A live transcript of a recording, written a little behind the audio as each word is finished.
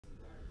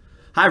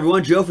Hi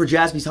everyone, Joe for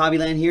Jaspys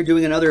Hobbyland here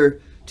doing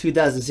another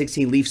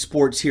 2016 Leaf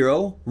Sports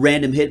Hero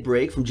random hit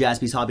break from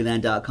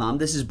JaspysHobbyland.com.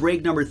 This is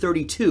break number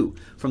 32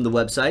 from the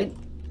website.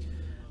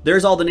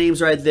 There's all the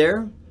names right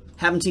there.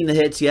 Haven't seen the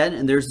hits yet,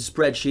 and there's the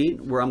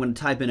spreadsheet where I'm going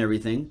to type in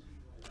everything.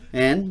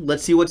 And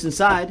let's see what's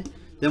inside.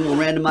 Then we'll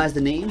randomize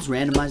the names,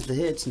 randomize the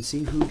hits, and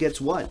see who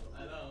gets what.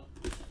 I know.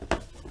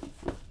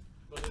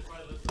 But they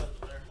probably listed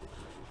up there.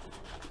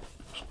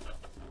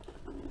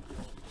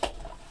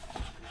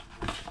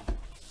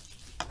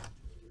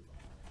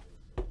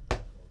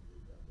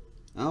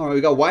 All right,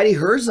 we got Whitey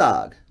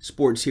Herzog,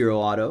 Sports Hero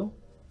Auto.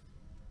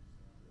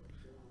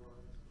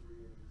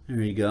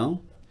 There you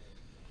go.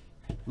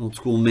 Old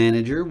school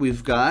manager.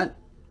 We've got,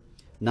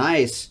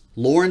 nice,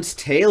 Lawrence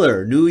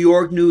Taylor, New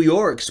York, New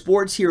York,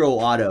 Sports Hero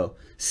Auto.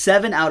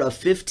 7 out of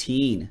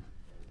 15.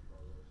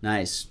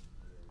 Nice.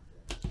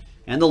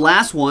 And the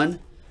last one,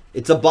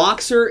 it's a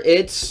boxer.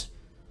 It's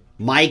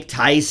Mike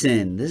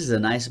Tyson. This is a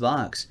nice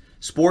box.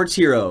 Sports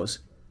Heroes,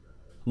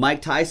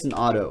 Mike Tyson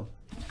Auto.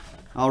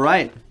 All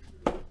right.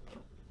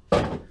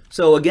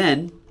 So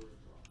again,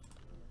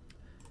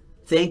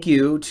 thank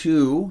you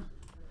to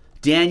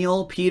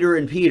Daniel, Peter,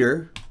 and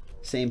Peter.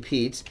 Same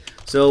Pete's.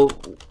 So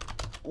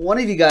one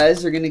of you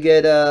guys are going to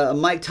get a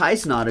Mike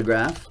Tyson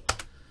autograph.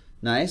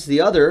 Nice.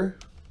 The other,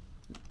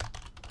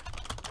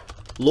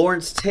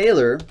 Lawrence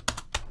Taylor,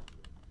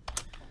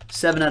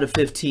 7 out of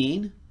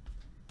 15.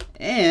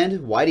 And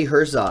Whitey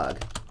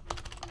Herzog.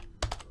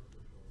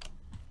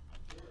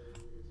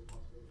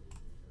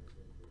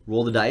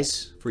 Roll the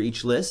dice for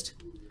each list.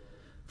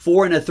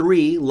 4 and a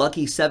 3,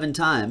 lucky 7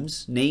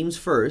 times. Names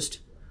first.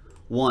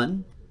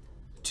 1,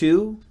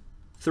 2,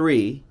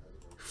 3,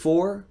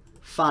 4,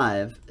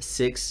 5,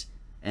 6,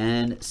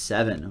 and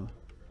 7.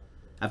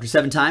 After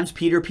 7 times,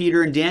 Peter,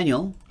 Peter, and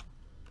Daniel.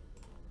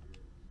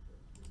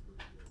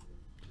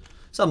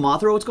 What's up,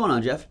 Mothra? What's going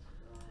on, Jeff?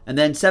 And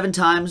then 7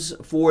 times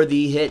for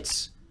the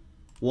hits.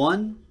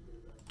 1,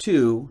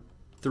 2,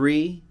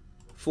 3,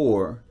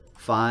 4,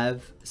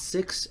 5,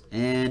 6,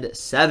 and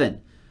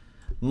 7.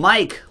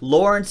 Mike,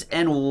 Lawrence,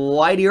 and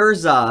Whitey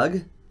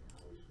Herzog.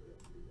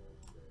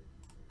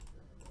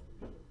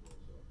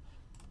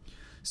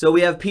 So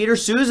we have Peter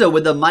Souza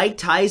with the Mike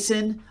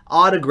Tyson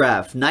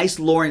autograph. Nice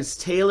Lawrence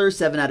Taylor,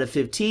 7 out of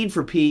 15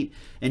 for Pete.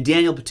 And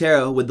Daniel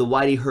Patero with the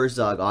Whitey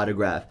Herzog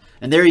autograph.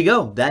 And there you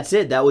go. That's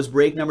it. That was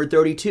break number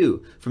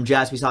 32 from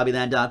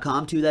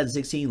JaspysHobbyland.com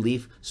 2016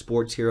 Leaf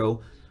Sports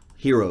Hero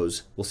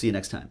Heroes. We'll see you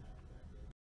next time.